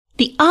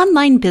The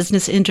online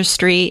business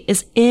industry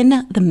is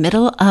in the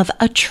middle of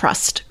a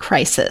trust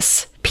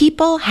crisis.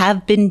 People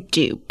have been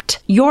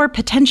duped. Your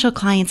potential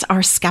clients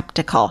are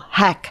skeptical.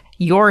 Heck,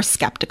 you're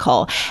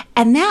skeptical.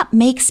 And that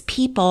makes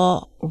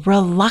people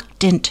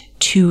reluctant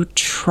to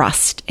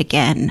trust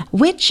again,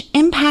 which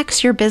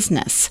impacts your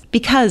business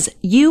because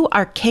you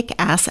are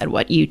kick-ass at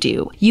what you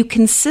do. You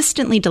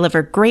consistently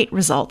deliver great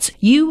results.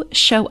 You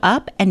show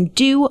up and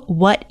do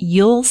what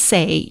you'll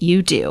say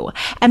you do.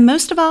 And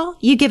most of all,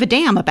 you give a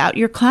damn about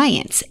your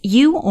clients.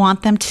 You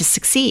want them to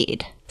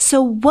succeed.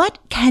 So what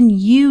can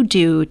you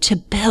do to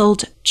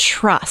build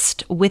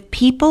trust with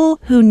people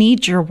who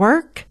need your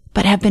work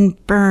but have been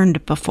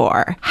burned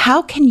before?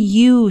 How can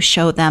you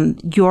show them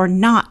you're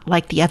not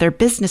like the other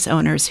business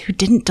owners who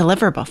didn't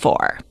deliver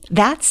before?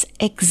 That's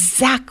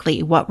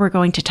exactly what we're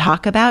going to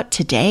talk about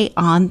today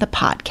on the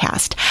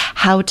podcast,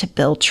 how to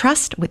build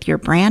trust with your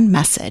brand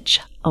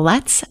message.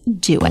 Let's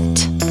do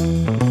it.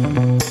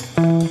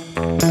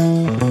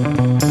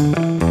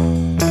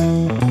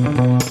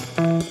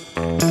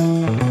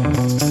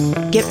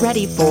 Get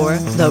ready for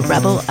the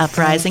Rebel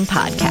Uprising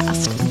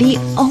podcast, the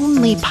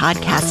only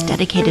podcast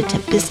dedicated to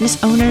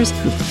business owners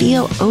who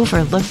feel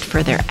overlooked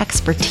for their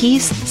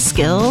expertise,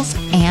 skills,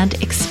 and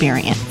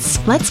experience.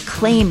 Let's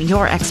claim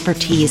your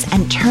expertise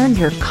and turn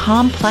your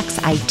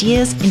complex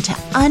ideas into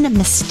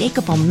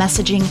unmistakable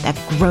messaging that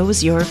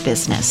grows your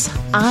business.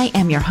 I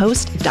am your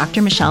host,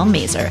 Dr. Michelle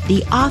Mazur,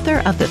 the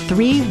author of The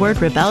 3-Word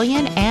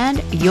Rebellion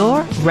and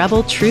your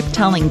Rebel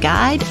Truth-Telling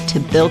Guide to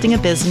Building a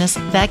Business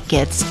that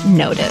Gets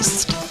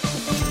Noticed.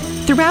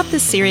 Throughout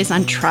this series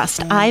on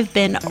trust, I've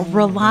been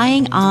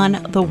relying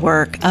on the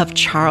work of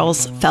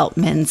Charles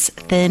Feltman's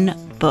Thin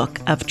Book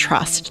of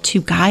Trust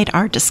to guide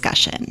our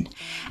discussion.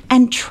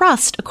 And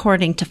trust,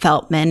 according to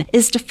Feltman,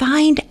 is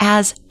defined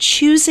as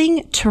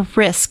choosing to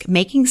risk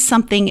making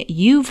something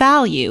you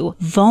value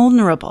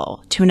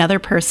vulnerable to another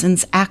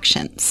person's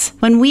actions.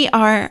 When we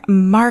are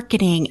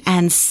marketing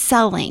and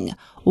selling,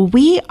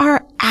 we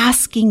are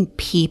asking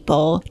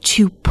people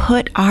to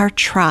put our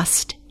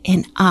trust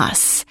in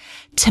us,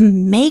 to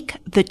make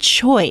the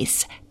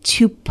choice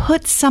to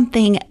put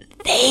something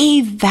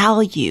they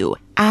value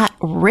at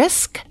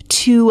risk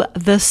to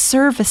the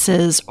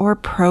services or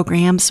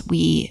programs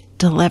we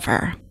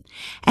deliver.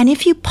 And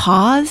if you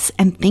pause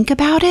and think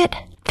about it,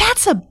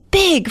 that's a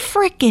big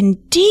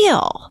frickin'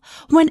 deal.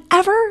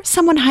 Whenever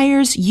someone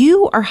hires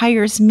you or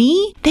hires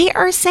me, they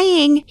are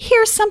saying,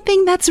 here's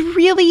something that's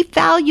really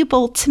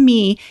valuable to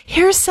me.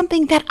 Here's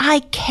something that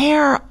I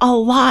care a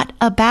lot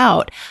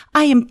about.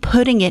 I am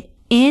putting it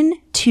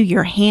into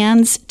your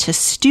hands to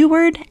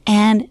steward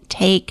and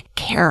take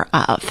care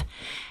of.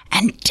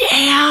 And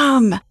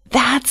damn,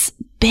 that's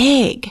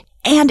big.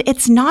 And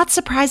it's not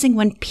surprising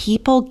when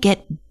people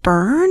get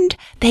burned,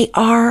 they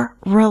are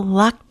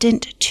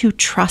reluctant to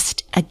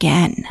trust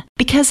again.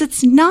 Because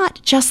it's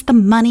not just the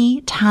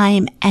money,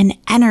 time, and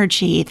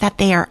energy that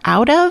they are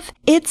out of.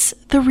 It's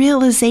the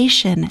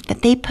realization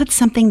that they put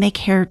something they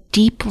care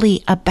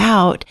deeply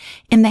about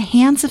in the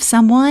hands of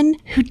someone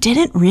who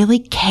didn't really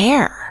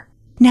care.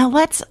 Now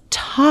let's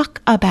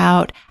talk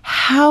about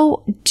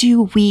how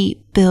do we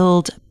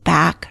build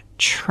back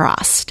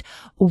trust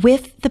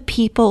with the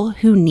people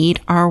who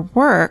need our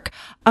work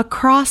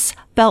across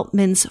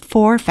Feltman's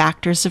 4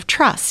 factors of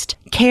trust: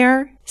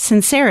 care,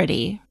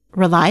 sincerity,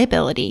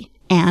 reliability,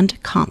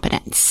 and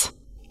competence.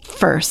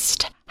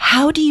 First,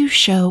 how do you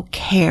show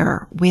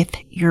care with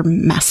your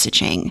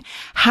messaging?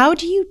 How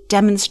do you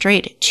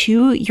demonstrate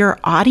to your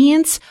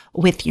audience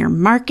with your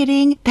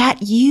marketing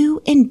that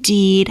you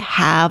indeed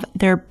have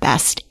their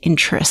best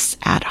interests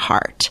at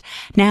heart?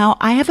 Now,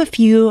 I have a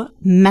few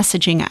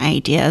messaging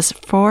ideas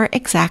for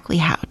exactly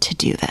how to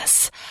do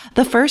this.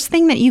 The first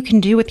thing that you can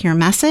do with your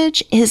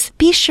message is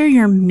be sure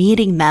you're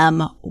meeting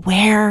them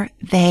where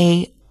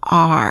they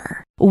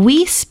are.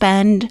 We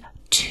spend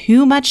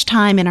too much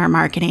time in our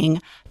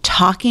marketing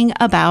talking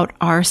about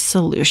our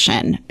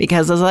solution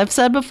because, as I've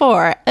said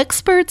before,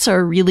 experts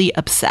are really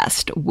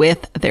obsessed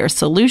with their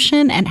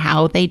solution and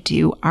how they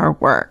do our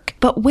work.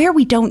 But where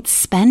we don't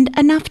spend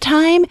enough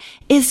time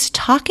is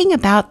talking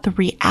about the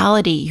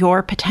reality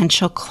your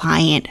potential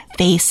client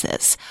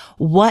faces,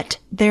 what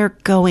they're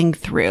going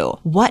through,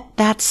 what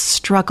that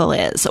struggle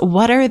is,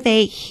 what are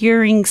they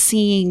hearing,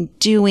 seeing,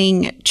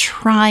 doing,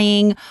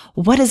 trying,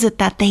 what is it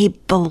that they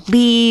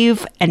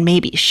believe and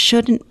maybe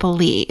shouldn't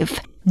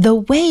believe. The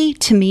way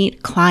to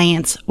meet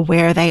clients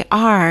where they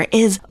are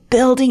is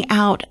building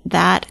out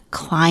that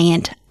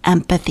client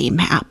empathy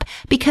map,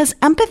 because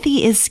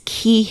empathy is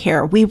key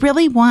here. We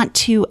really want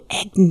to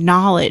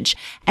acknowledge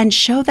and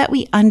show that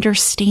we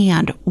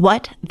understand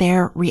what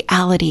their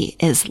reality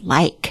is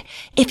like.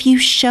 If you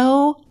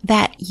show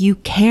that you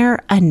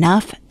care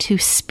enough to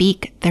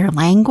speak their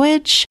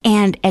language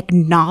and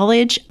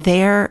acknowledge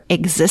their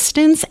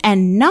existence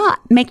and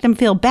not make them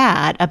feel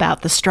bad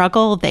about the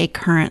struggle they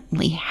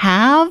currently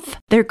have,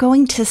 they're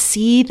going to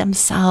see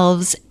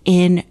themselves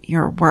in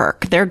your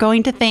work. They're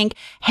going to think,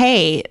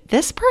 hey,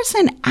 this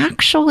person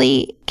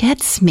actually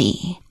gets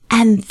me.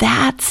 And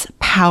that's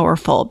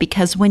powerful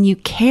because when you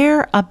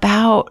care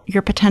about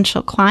your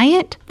potential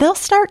client, they'll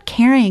start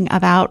caring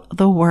about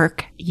the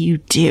work you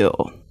do.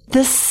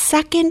 The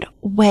second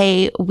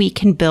way we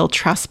can build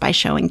trust by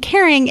showing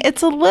caring,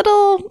 it's a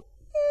little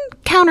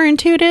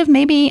counterintuitive,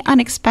 maybe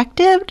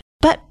unexpected,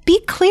 but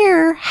be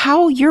clear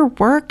how your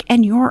work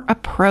and your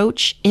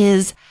approach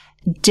is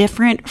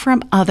different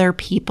from other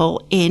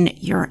people in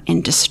your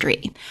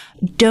industry.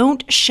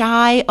 Don't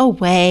shy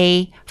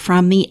away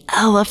from the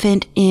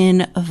elephant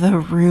in the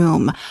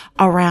room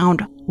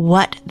around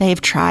what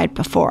they've tried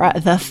before,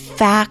 the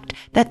fact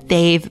that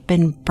they've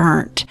been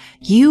burnt.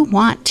 You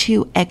want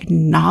to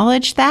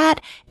acknowledge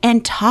that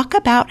and talk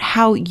about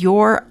how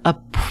your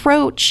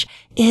approach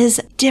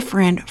is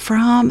different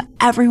from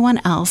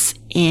everyone else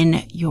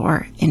in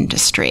your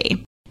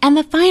industry. And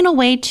the final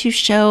way to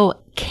show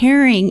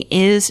caring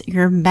is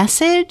your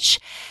message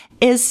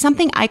is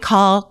something I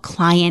call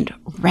client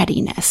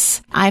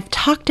readiness. I've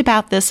talked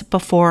about this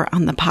before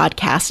on the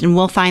podcast, and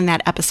we'll find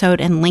that episode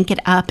and link it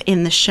up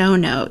in the show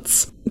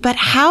notes. But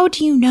how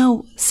do you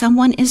know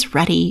someone is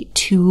ready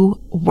to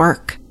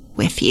work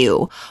with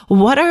you?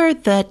 What are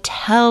the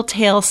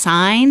telltale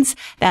signs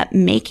that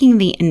making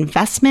the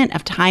investment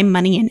of time,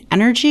 money, and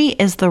energy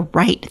is the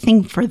right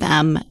thing for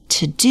them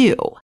to do?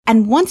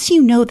 And once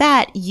you know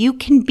that, you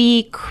can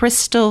be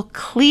crystal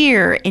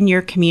clear in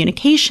your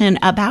communication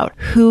about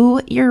who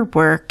your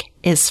work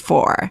is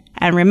for.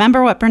 And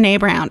remember what Brené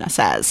Brown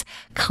says,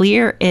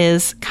 clear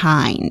is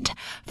kind.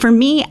 For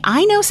me,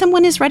 I know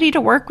someone is ready to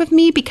work with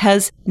me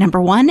because number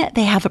one,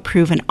 they have a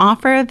proven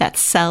offer that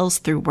sells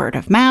through word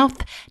of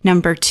mouth.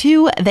 Number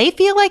two, they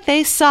feel like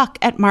they suck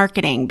at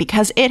marketing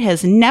because it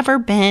has never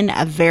been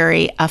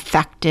very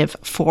effective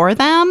for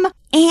them.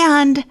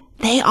 And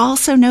they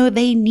also know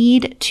they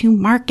need to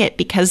market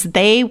because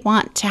they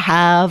want to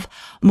have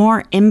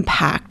more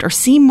impact or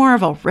see more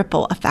of a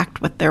ripple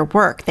effect with their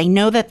work. They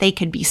know that they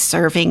could be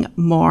serving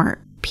more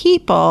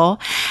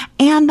people.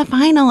 And the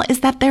final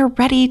is that they're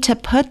ready to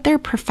put their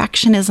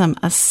perfectionism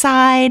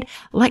aside,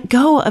 let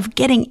go of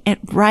getting it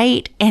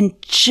right, and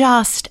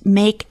just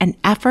make an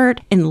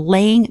effort in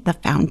laying the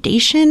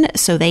foundation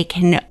so they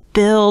can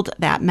build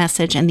that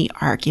message and the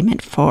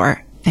argument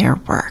for their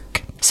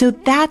work. So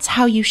that's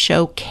how you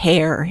show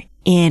care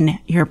in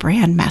your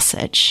brand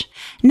message.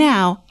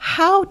 Now,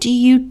 how do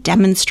you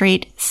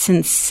demonstrate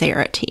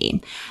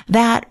sincerity?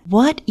 That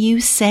what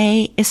you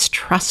say is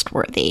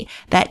trustworthy,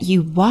 that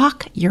you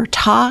walk your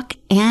talk,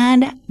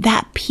 and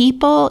that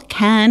people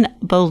can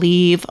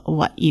believe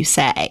what you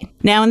say.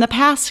 Now, in the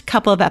past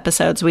couple of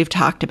episodes, we've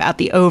talked about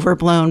the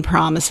overblown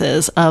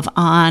promises of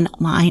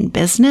online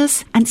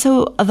business. And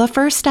so the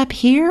first step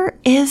here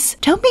is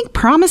don't make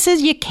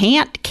promises you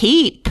can't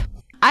keep.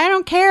 I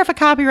don't care if a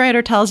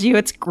copywriter tells you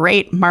it's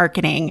great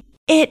marketing.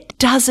 It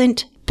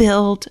doesn't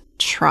build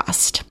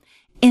trust.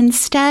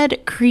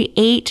 Instead,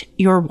 create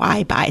your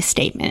why buy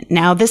statement.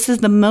 Now, this is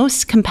the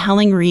most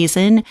compelling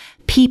reason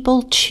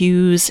people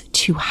choose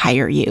to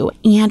hire you,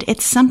 and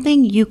it's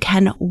something you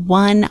can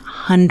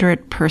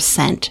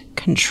 100%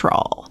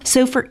 control.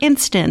 So for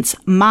instance,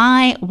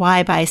 my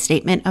why buy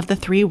statement of the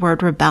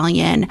 3-word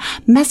rebellion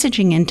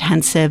messaging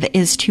intensive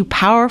is to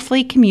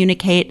powerfully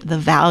communicate the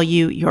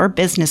value your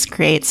business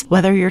creates,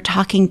 whether you're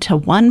talking to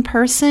one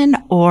person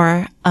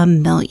or a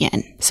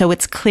million. So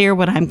it's clear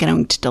what I'm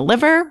going to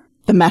deliver,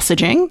 the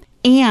messaging,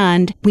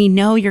 and we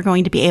know you're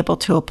going to be able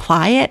to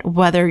apply it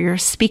whether you're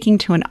speaking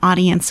to an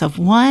audience of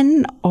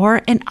one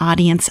or an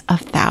audience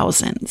of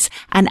thousands.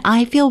 And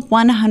I feel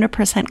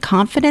 100%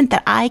 confident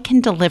that I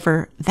can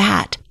deliver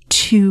that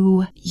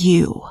to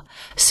you.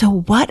 So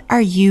what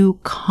are you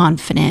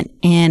confident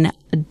in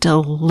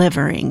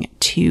delivering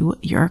to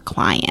your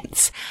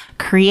clients?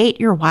 Create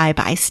your why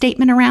buy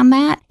statement around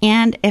that.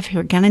 And if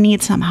you're going to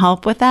need some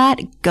help with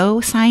that,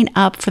 go sign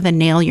up for the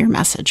Nail Your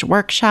Message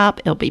workshop.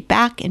 It'll be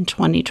back in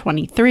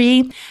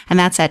 2023. And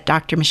that's at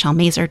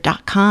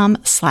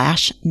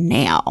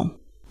drmichellemazur.com/nail.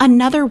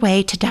 Another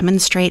way to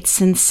demonstrate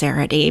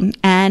sincerity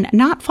and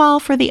not fall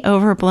for the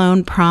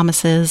overblown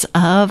promises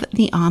of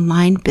the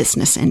online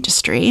business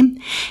industry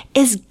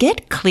is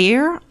get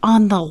clear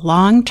on the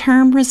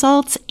long-term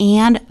results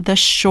and the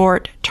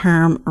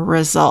short-term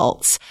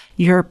results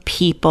your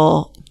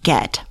people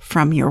get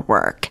from your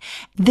work.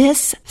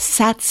 This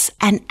sets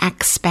an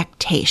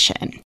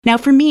expectation. Now,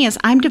 for me, as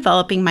I'm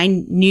developing my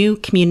new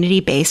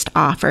community-based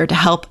offer to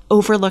help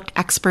overlooked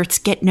experts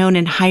get known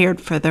and hired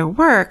for their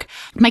work,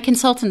 my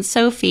consultant,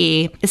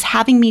 Sophie, is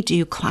having me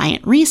do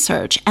client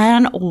research.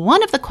 And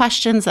one of the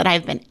questions that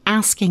I've been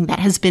asking that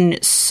has been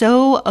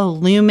so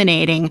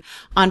illuminating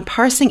on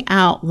parsing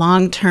out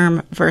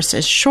long-term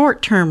versus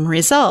short-term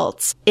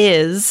results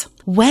is,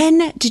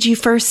 when did you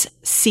first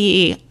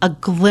see a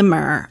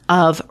glimmer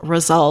of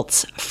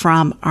results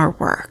from our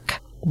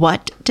work?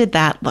 What did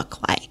that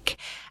look like?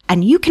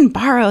 And you can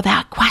borrow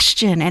that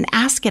question and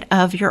ask it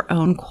of your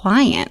own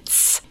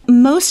clients.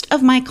 Most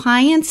of my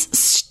clients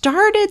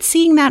started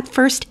seeing that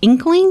first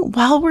inkling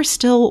while we're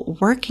still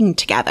working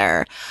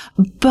together.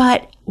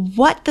 But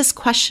what this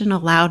question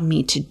allowed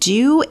me to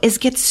do is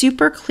get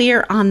super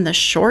clear on the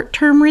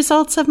short-term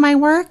results of my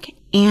work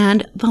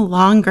and the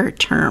longer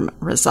term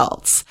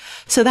results.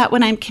 So that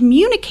when I'm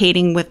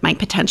communicating with my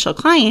potential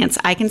clients,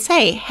 I can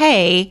say,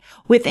 hey,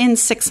 within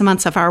 6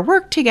 months of our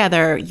work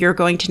together, you're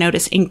going to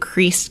notice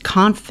increased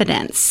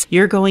confidence.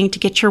 You're going to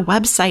get your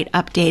website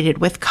updated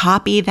with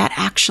copy that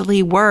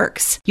actually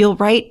works. You'll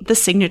write the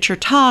signature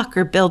talk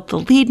or build the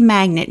lead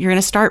magnet. You're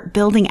going to start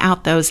building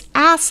out those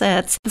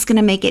assets. That's going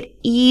to make it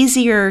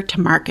easier to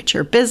market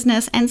your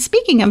business. And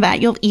speaking of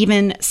that, you'll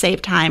even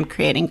save time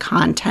creating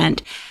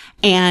content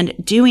and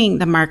doing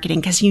the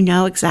marketing because you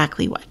know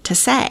exactly what to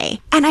say.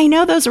 And I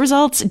know those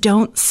results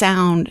don't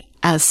sound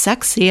as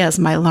sexy as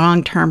my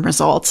long-term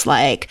results,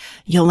 like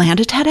you'll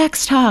land a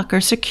TEDx talk or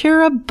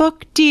secure a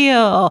book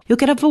deal. You'll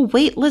get up a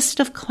wait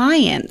list of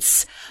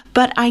clients.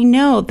 But I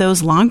know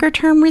those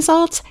longer-term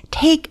results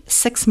take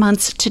 6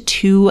 months to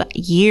 2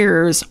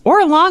 years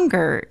or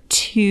longer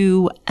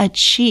to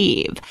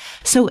achieve.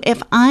 So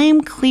if I'm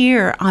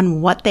clear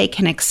on what they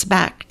can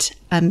expect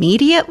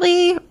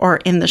immediately or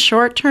in the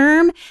short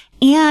term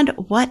and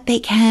what they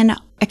can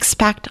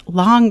expect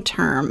long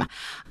term,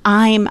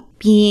 I'm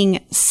being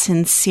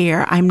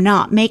sincere. I'm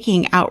not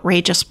making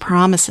outrageous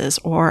promises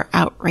or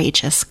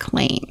outrageous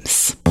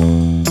claims.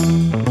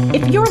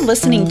 If you're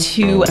listening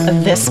to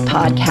this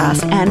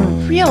podcast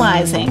and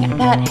realizing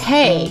that,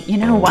 hey, you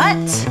know what?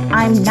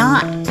 I'm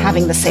not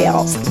having the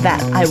sales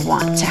that I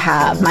want to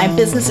have. My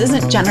business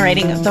isn't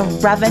generating the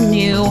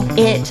revenue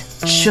it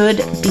should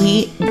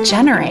be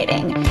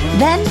generating.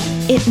 Then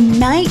it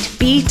might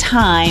be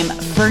time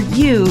for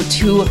you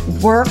to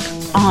work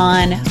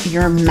on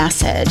your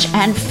message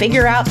and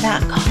figure out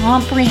that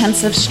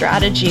comprehensive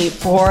strategy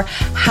for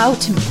how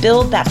to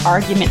build that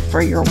argument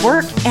for your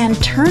work and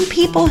turn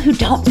people who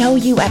don't know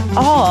you at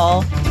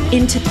all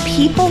into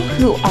people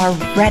who are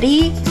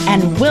ready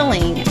and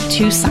willing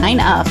to sign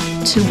up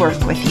to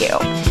work with you.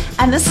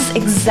 And this is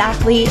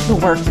exactly the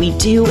work we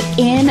do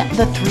in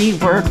the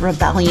 3-Word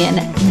Rebellion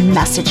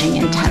Messaging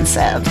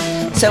Intensive.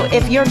 So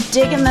if you're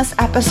digging this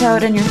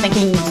episode and you're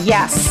thinking,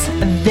 yes,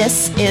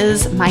 this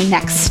is my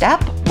next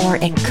step, or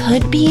it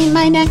could be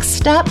my next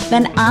step,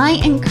 then I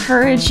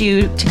encourage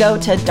you to go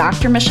to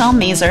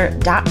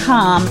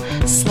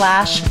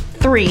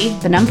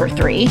drmichellemazur.com/3, the number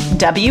 3,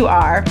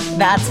 WR.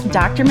 That's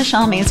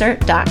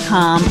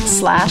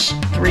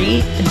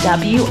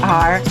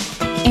drmichellemazur.com/3WR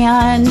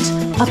and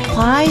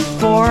apply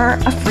for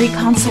a free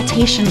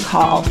consultation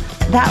call.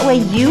 That way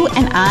you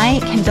and I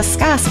can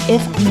discuss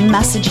if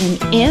messaging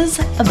is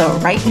the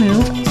right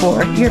move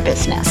for your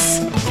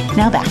business.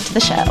 Now back to the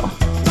show.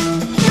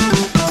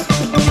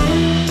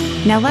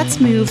 Now let's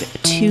move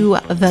to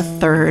the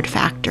third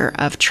factor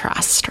of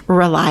trust,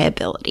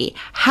 reliability.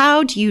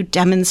 How do you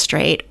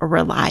demonstrate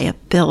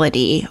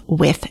reliability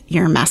with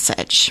your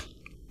message?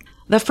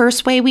 The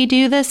first way we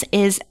do this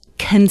is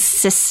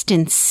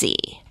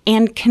consistency.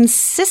 And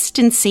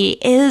consistency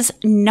is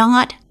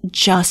not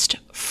just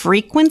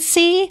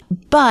frequency,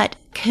 but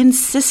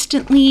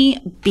consistently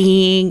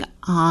being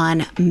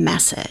on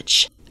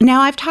message.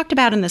 Now, I've talked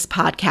about in this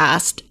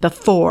podcast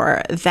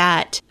before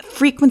that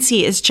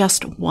frequency is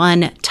just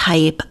one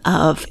type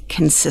of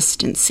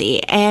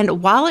consistency.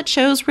 And while it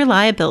shows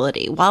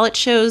reliability, while it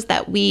shows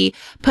that we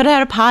put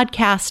out a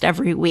podcast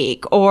every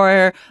week,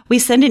 or we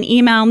send an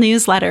email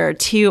newsletter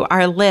to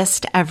our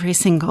list every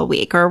single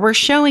week, or we're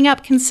showing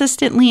up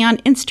consistently on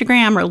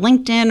Instagram or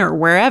LinkedIn or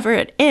wherever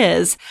it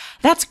is,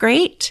 that's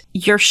great.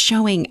 You're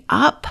showing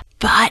up.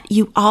 But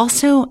you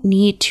also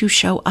need to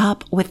show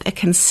up with a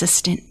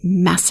consistent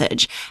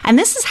message. And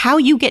this is how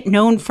you get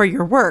known for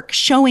your work,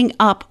 showing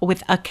up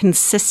with a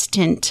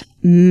consistent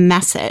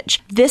message.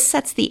 This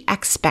sets the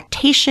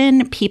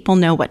expectation. People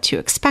know what to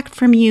expect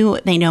from you.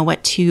 They know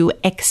what to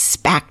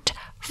expect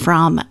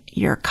from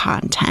your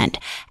content.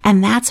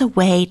 And that's a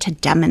way to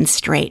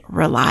demonstrate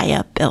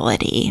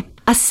reliability.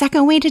 A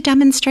second way to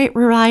demonstrate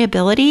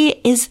reliability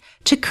is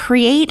to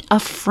create a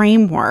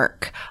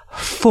framework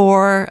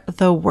for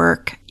the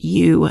work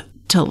you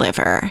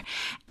deliver.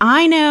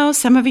 I know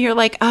some of you are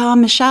like, oh,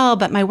 Michelle,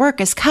 but my work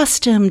is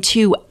custom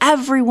to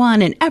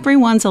everyone and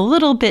everyone's a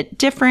little bit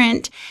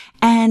different.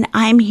 And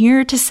I'm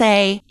here to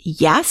say,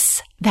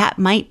 yes, that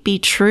might be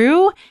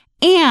true.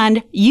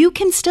 And you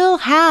can still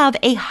have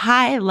a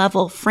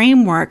high-level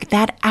framework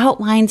that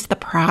outlines the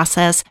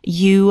process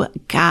you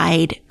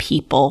guide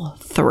people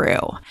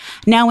through.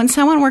 Now, when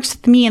someone works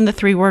with me in the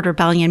 3-Word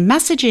Rebellion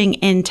Messaging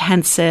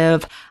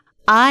Intensive,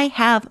 I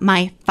have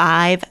my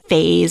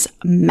 5-phase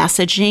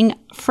messaging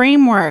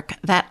framework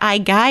that I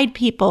guide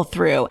people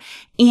through.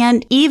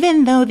 And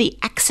even though the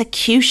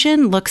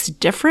execution looks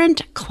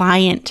different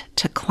client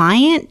to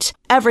client,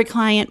 every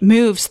client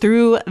moves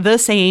through the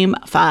same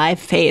 5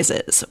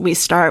 phases. We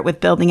start with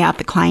building out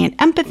the client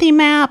empathy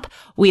map.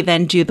 We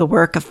then do the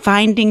work of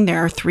finding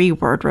their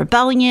 3-word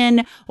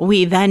rebellion.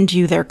 We then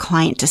do their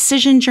client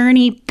decision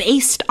journey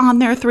based on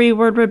their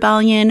 3-word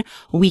rebellion.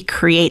 We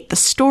create the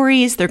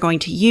stories they're going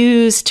to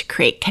use to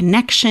create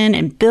connection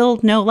and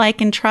build know,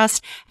 like, and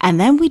trust. And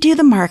then we do the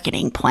the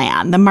marketing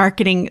plan, the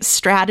marketing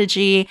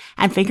strategy,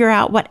 and figure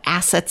out what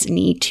assets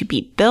need to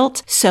be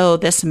built so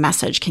this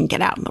message can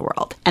get out in the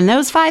world. And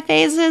those 5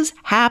 phases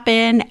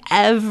happen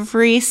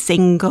every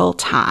single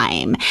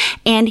time.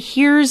 And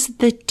here's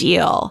the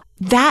deal.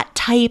 That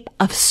type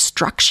of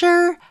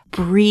structure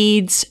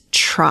breeds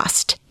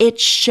trust. It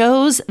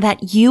shows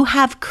that you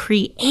have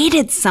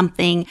created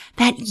something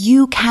that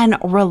you can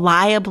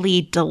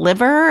reliably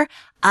deliver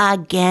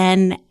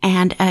again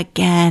and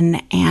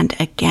again and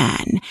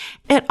again.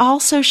 It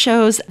also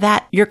shows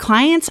that your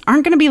clients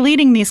aren't going to be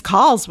leading these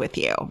calls with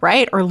you,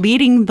 right? Or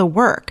leading the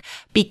work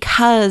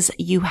because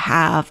you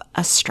have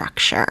a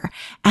structure.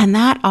 And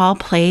that all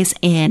plays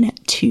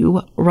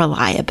into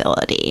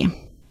reliability.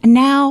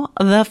 Now,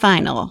 the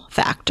final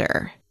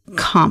factor.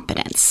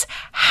 Competence.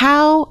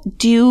 How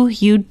do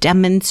you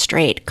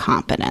demonstrate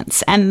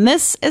competence? And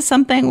this is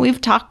something we've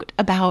talked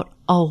about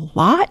a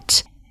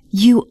lot.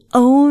 You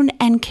own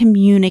and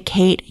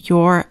communicate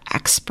your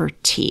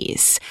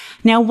expertise.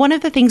 Now, one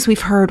of the things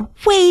we've heard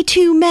way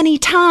too many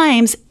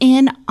times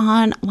in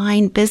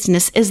online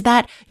business is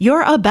that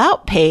your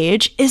about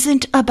page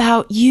isn't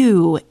about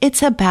you.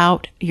 It's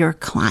about your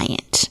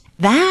client.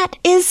 That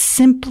is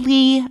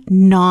simply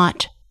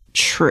not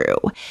true.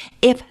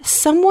 If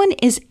someone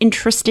is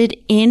interested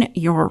in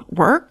your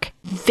work,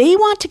 they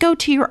want to go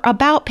to your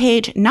about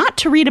page, not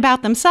to read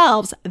about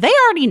themselves. They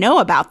already know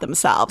about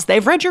themselves.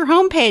 They've read your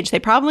homepage. They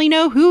probably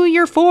know who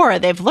you're for.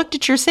 They've looked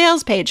at your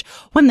sales page.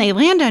 When they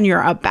land on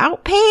your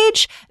about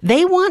page,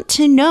 they want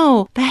to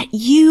know that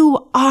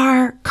you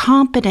are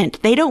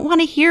competent. They don't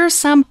want to hear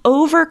some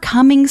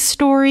overcoming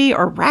story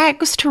or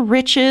rags to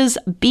riches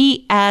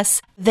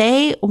BS.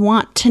 They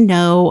want to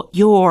know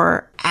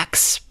your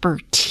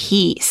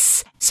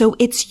expertise. So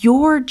it's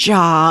your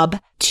job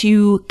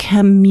to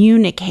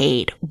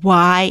communicate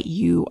why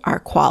you are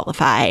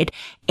qualified,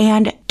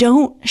 and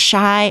don't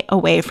shy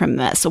away from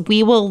this.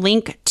 We will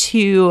link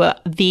to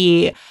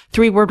the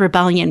 3-Word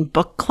Rebellion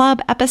book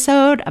club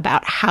episode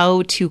about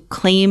how to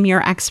claim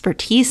your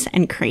expertise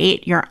and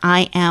create your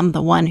I am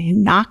the one who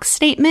knocks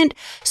statement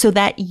so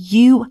that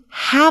you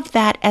have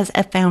that as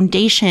a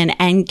foundation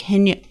and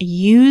can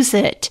use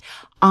it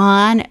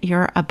on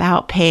your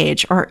about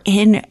page or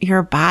in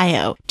your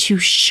bio to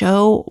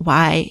show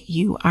why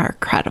you are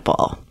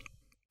credible.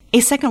 A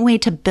second way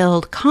to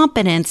build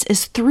competence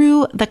is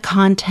through the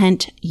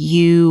content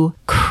you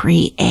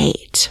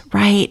create,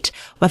 right?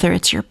 Whether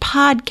it's your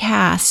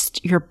podcast,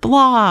 your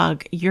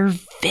blog, your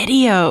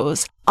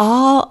videos,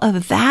 all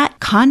of that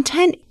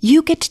content,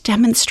 you get to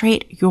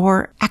demonstrate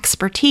your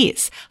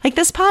expertise. Like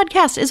this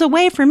podcast is a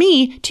way for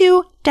me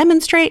to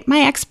demonstrate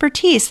my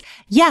expertise.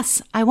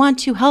 Yes, I want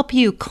to help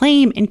you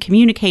claim and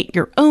communicate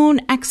your own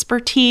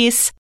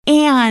expertise.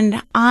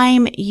 And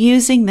I'm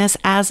using this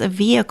as a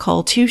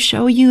vehicle to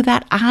show you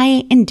that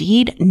I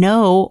indeed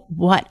know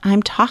what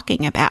I'm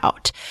talking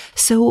about.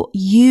 So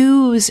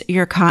use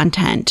your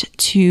content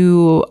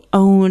to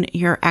own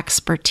your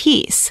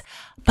expertise.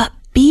 But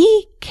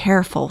be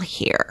careful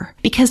here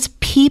because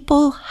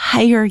people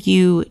hire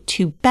you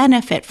to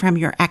benefit from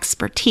your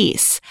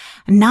expertise,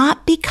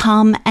 not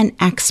become an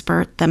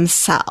expert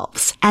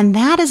themselves. And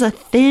that is a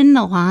thin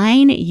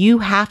line you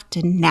have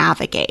to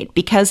navigate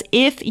because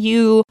if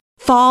you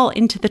fall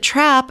into the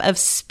trap of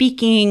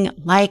speaking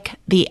like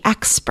the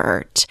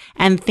expert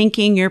and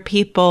thinking your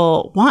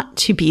people want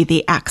to be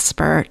the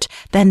expert,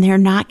 then they're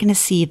not going to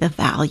see the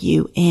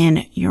value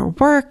in your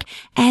work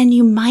and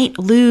you might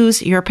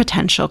lose your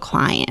potential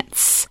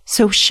clients.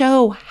 So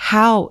show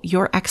how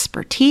your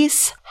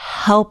expertise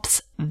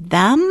helps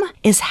them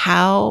is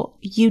how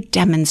you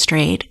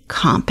demonstrate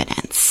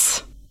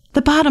competence.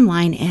 The bottom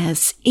line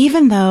is,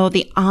 even though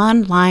the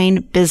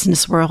online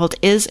business world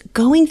is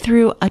going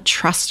through a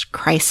trust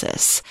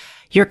crisis,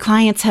 your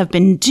clients have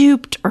been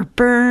duped or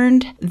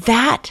burned,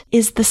 that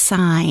is the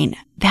sign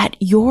that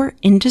your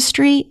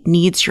industry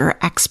needs your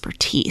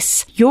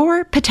expertise.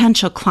 Your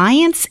potential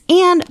clients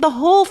and the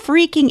whole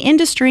freaking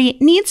industry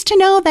needs to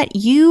know that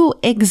you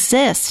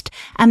exist.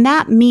 And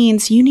that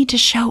means you need to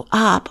show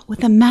up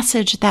with a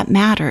message that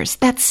matters,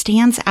 that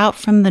stands out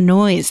from the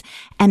noise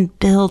and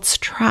builds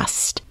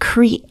trust.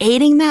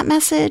 Creating that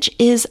message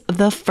is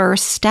the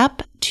first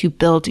step to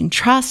building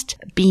trust,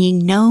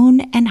 being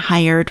known and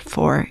hired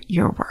for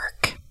your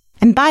work.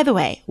 And by the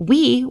way,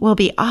 we will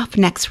be off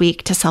next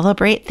week to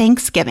celebrate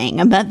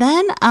Thanksgiving, but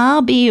then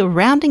I'll be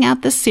rounding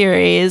out this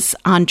series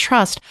on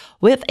trust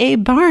with a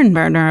barn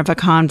burner of a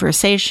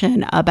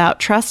conversation about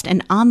trust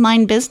in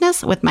online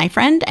business with my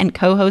friend and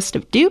co-host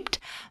of Duped,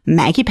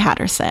 Maggie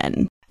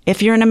Patterson.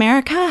 If you're in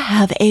America,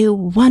 have a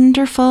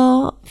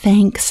wonderful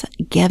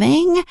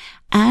Thanksgiving.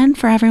 And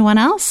for everyone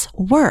else,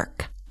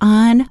 work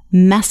on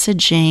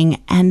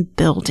messaging and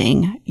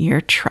building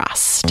your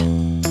trust.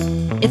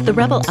 If the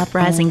Rebel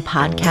Uprising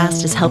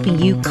podcast is helping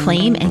you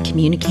claim and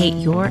communicate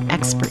your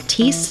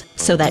expertise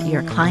so that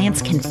your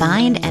clients can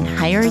find and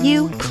hire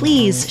you,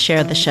 please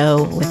share the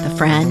show with a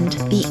friend.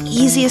 The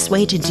easiest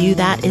way to do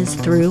that is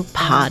through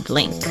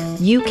Podlink.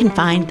 You can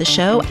find the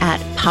show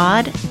at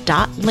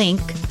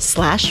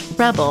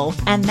pod.link/rebel,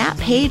 and that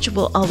page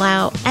will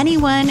allow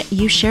anyone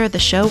you share the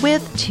show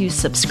with to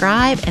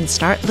subscribe and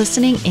start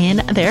listening in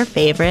their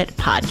favorite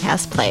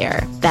podcast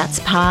player. That's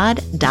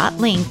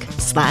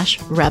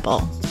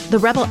pod.link/rebel. The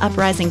Rebel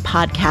Uprising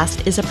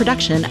podcast is a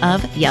production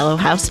of Yellow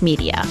House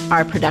Media.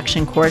 Our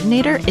production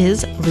coordinator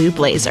is Lou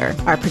Blazer.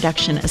 Our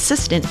production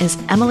assistant is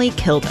Emily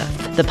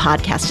Kilduff. The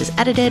podcast is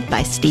edited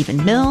by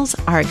Stephen Mills.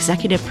 Our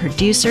executive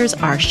producers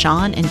are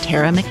Sean and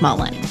Tara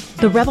McMullen.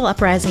 The Rebel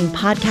Uprising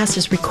podcast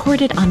is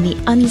recorded on the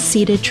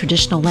unceded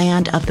traditional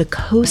land of the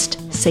Coast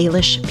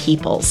Salish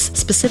peoples,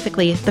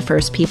 specifically the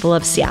First People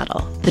of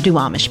Seattle, the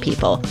Duwamish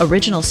people,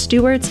 original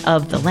stewards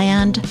of the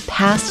land,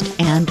 past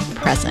and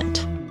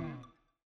present.